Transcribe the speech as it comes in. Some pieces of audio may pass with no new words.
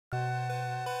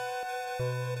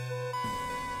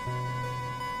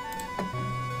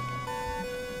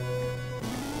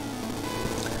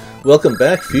Welcome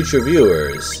back, future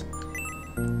viewers.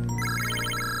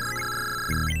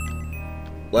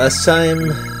 Last time,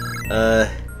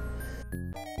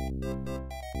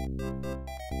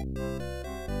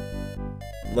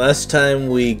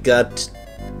 we got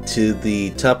to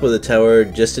the top of the tower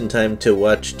just in time to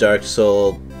watch Dark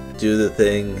Soul do the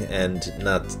thing and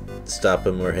not stop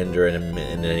him or hinder him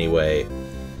in any way.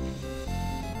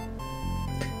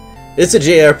 It's a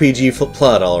JRPG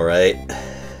plot, alright.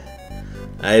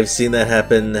 I've seen that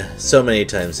happen so many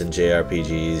times in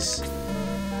JRPGs.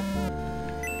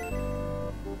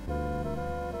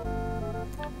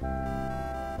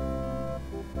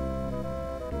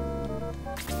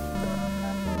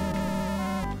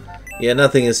 Yeah,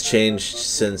 nothing has changed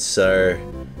since our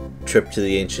trip to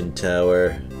the ancient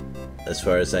tower, as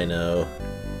far as I know.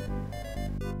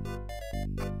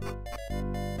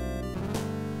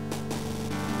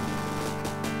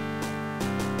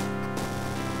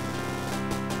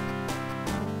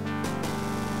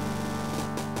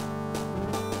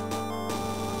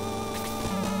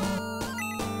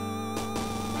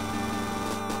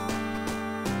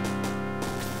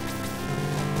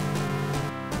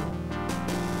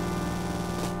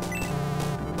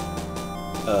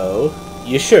 Oh,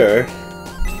 you sure?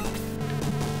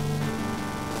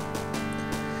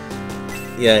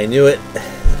 Yeah, I knew it.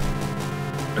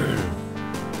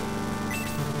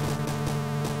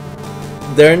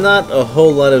 There are not a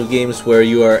whole lot of games where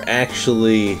you are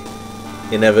actually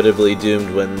inevitably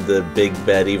doomed when the big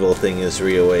bad evil thing is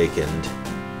reawakened.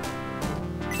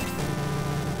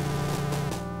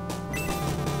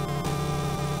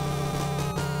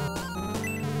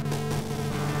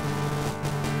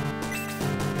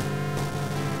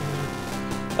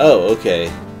 Oh, okay.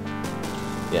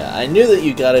 Yeah, I knew that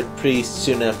you got it pretty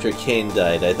soon after Cain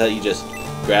died. I thought you just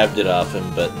grabbed it off him,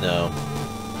 but no.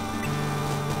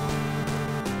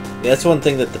 Yeah, that's one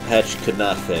thing that the patch could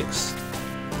not fix.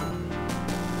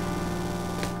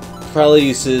 Probably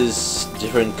uses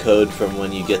different code from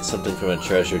when you get something from a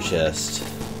treasure chest.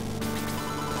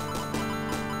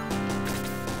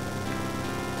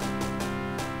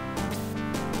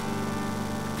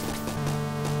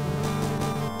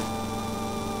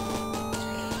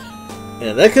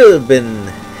 Yeah, that could have been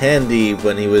handy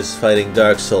when he was fighting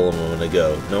Dark Soul a moment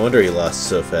ago. No wonder he lost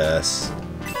so fast.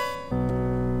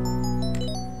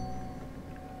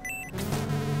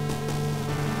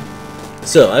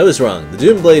 So, I was wrong. The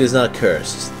Doom Blade is not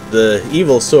cursed. The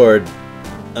evil sword,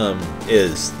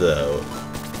 is, though.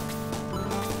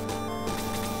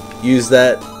 Use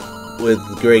that with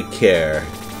great care.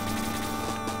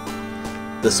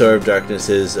 The Sword of Darkness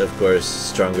is, of course,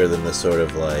 stronger than the Sword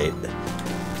of Light.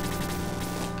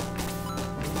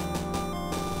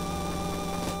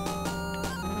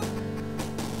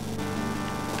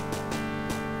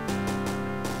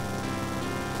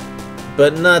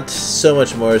 But not so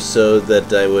much more so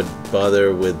that I would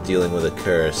bother with dealing with a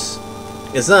curse.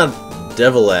 It's not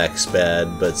Devil Axe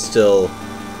bad, but still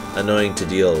annoying to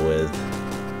deal with.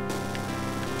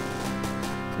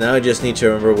 Now I just need to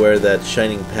remember where that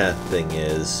Shining Path thing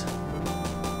is.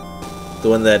 The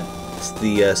one that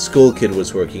the school kid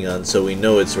was working on, so we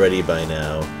know it's ready by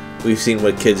now. We've seen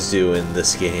what kids do in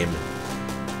this game.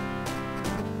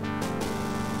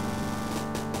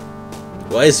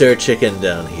 Why is there a chicken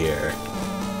down here?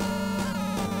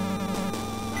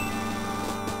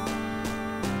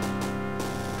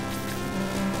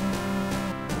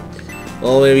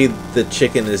 Well, maybe the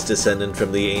chicken is descendant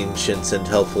from the ancients and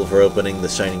helpful for opening the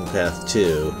Shining Path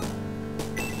too.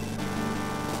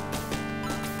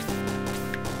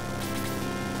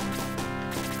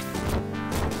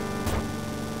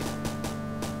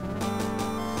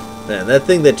 Man, that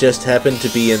thing that just happened to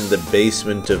be in the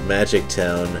basement of Magic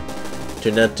Town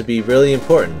turned out to be really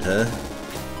important, huh?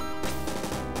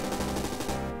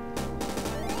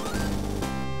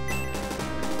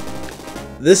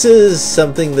 This is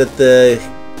something that the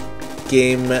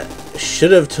game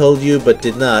should have told you but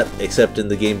did not, except in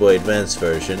the Game Boy Advance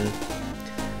version.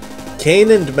 Cain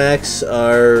and Max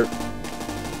are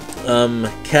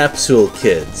capsule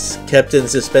kids, kept in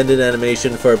suspended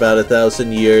animation for about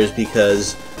 1,000 years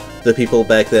because the people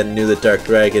back then knew that Dark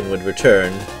Dragon would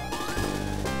return.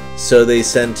 So they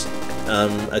sent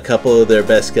a couple of their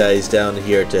best guys down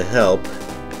here to help.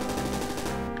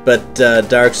 But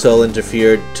Dark Soul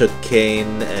interfered, took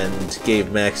Cain, and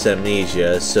gave Max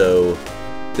amnesia, so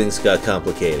things got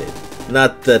complicated.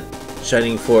 Not that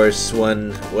Shining Force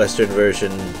 1 Western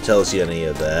version tells you any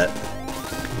of that.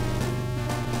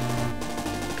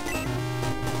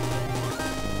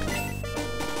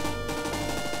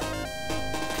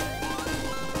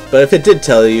 But if it did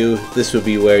tell you, this would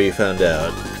be where you found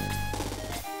out.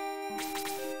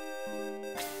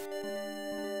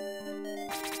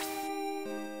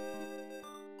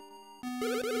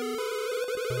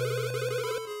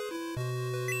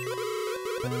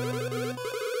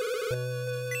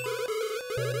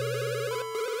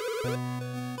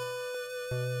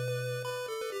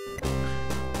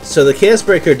 So the Chaos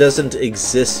Breaker doesn't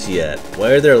exist yet.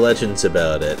 Why are there legends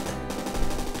about it?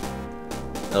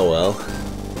 Oh well.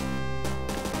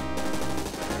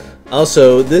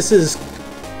 Also, this is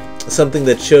something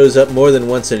that shows up more than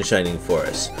once in Shining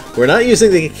Force. We're not using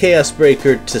the Chaos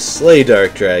Breaker to slay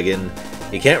Dark Dragon.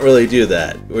 You can't really do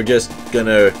that. We're just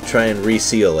gonna try and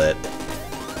reseal it.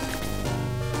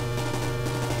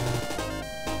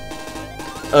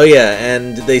 Oh yeah,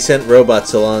 and they sent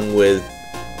robots along with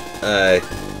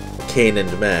Kane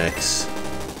and Max.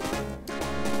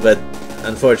 But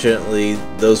unfortunately,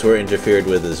 those were interfered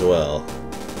with as well.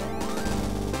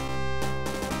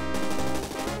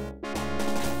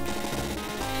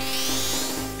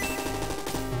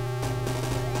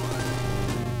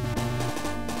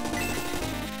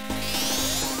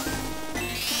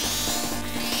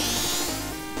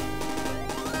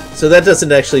 So that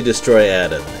doesn't actually destroy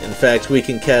Adam. In fact, we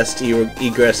can cast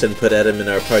Egress and put Adam in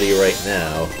our party right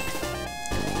now.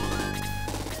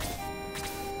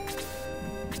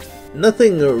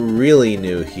 Nothing really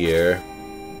new here.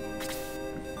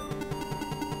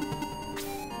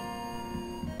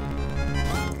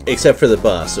 Except for the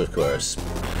boss, of course.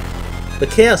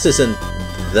 But Chaos isn't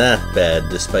that bad,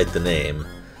 despite the name.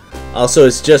 Also,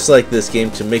 it's just like this game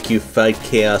to make you fight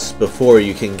Chaos before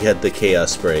you can get the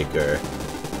Chaos Breaker.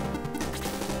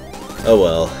 Oh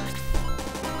well.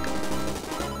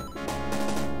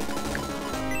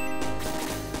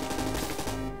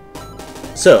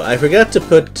 So, I forgot to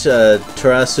put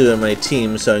Tarasu in my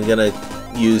team, so I'm gonna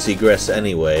use Egress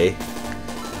anyway.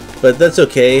 But that's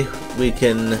okay, we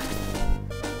can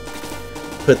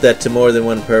put that to more than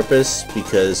one purpose,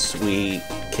 because we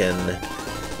can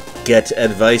get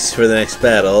advice for the next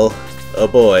battle. Oh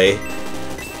boy.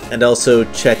 And also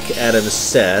check Adam's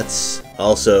stats.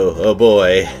 Also, oh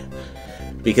boy.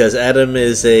 Because Adam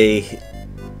is a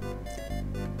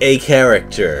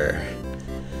character.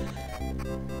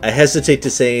 I hesitate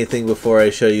to say anything before I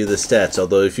show you the stats,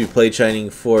 although if you played Shining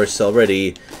Force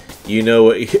already, you know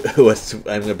what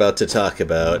I'm about to talk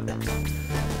about.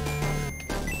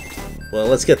 Well,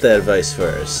 let's get that advice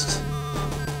first.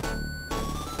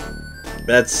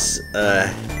 That's,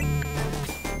 I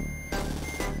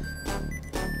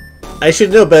should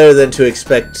know better than to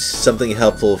expect something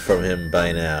helpful from him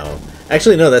by now.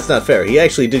 Actually, no, that's not fair. He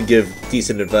actually did give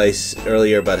decent advice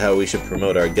earlier about how we should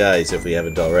promote our guys if we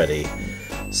haven't already.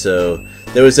 So,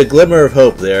 there was a glimmer of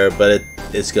hope there, but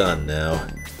it's gone now.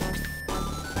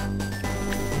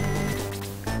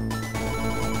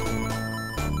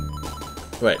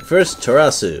 Right, first,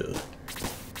 Tarasu.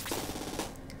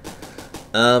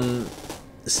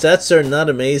 Stats are not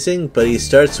amazing, but he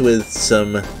starts with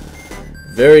some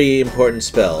very important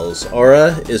spells.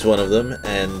 Aura is one of them,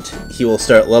 and he will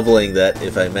start leveling that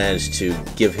if I manage to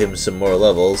give him some more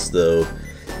levels, though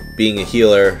being a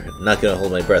healer, not going to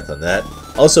hold my breath on that.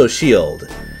 Also Shield.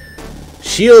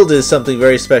 Shield is something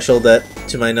very special that,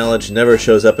 to my knowledge, never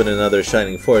shows up in another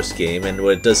Shining Force game, and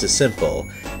what it does is simple.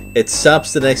 It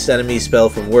stops the next enemy spell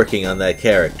from working on that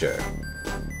character.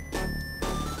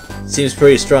 Seems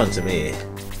pretty strong to me.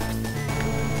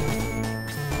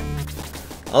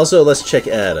 Also, let's check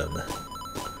Adam.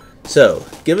 So,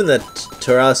 given that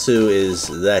Tarasu is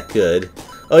that good...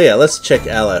 Oh yeah, let's check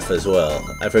Alef as well.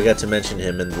 I forgot to mention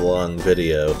him in the long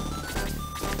video.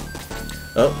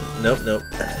 Oh, nope.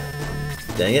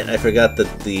 Dang it, I forgot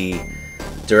that the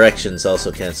directions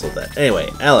also canceled that. Anyway,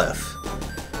 Alef.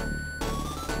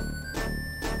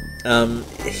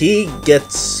 He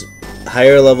gets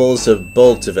higher levels of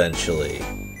Bolt eventually.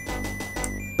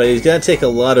 But he's gonna take a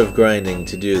lot of grinding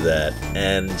to do that,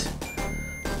 and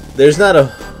there's not a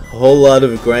whole lot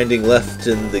of grinding left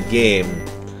in the game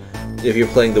if you're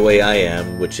playing the way I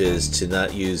am, which is to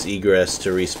not use Egress to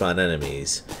respawn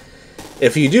enemies.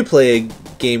 If you do play a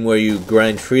game where you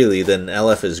grind freely, then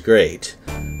Alef is great,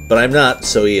 but I'm not,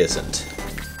 so he isn't.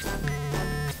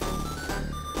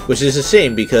 Which is a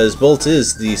shame, because Bolt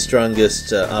is the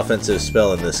strongest offensive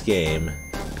spell in this game.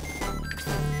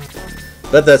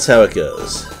 But that's how it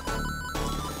goes.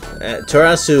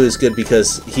 Tarasu is good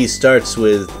because he starts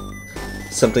with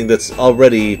something that's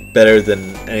already better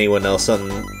than anyone else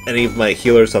on any of my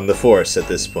healers on the Force at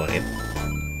this point.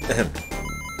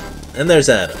 And there's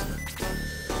Adam.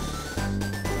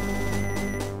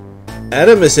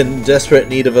 Adam is in desperate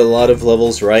need of a lot of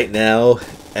levels right now,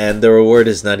 and the reward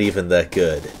is not even that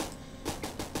good.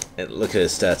 And look at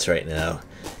his stats right now.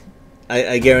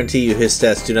 I guarantee you his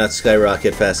stats do not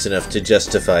skyrocket fast enough to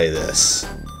justify this.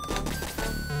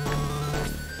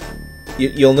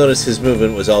 You'll notice his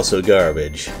movement was also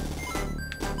garbage.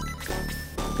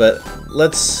 But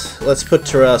let's put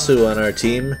Tarasu on our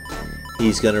team.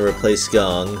 He's gonna replace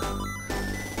Gong.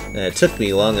 And it took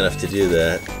me long enough to do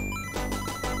that.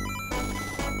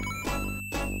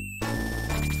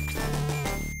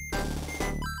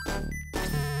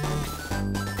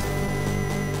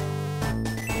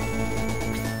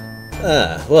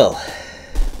 Ah, well,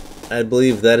 I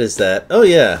believe that is that. Oh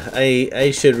yeah,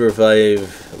 I should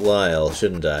revive Lyle,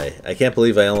 shouldn't I? I can't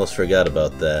believe I almost forgot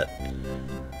about that.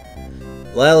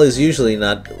 Lyle is usually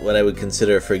not what I would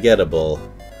consider forgettable,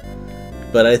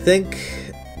 but I think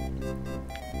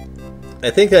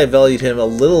I valued him a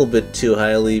little bit too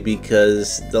highly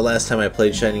because the last time I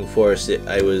played Shining Force,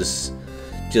 I was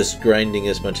just grinding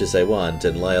as much as I want,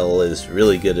 and Lyle is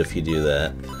really good if you do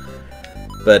that.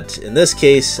 But in this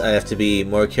case, I have to be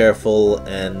more careful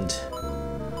and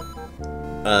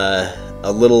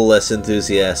a little less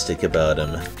enthusiastic about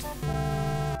him.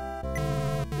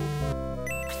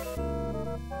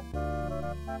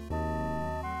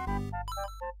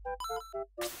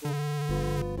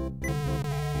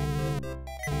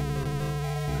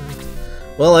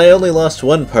 Well, I only lost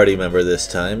one party member this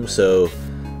time, so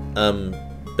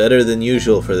better than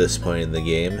usual for this point in the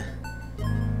game.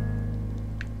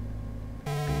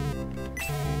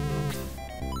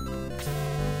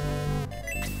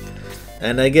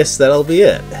 And I guess that'll be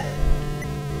it.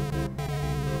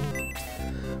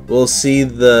 We'll see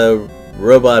the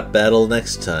robot battle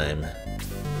next time.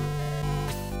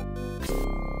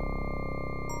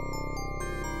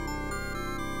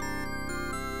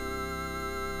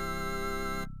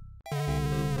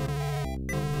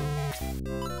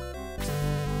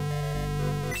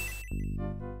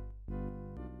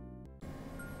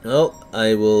 Well,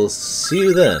 I will see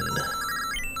you then.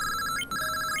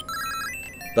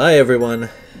 Bye, everyone.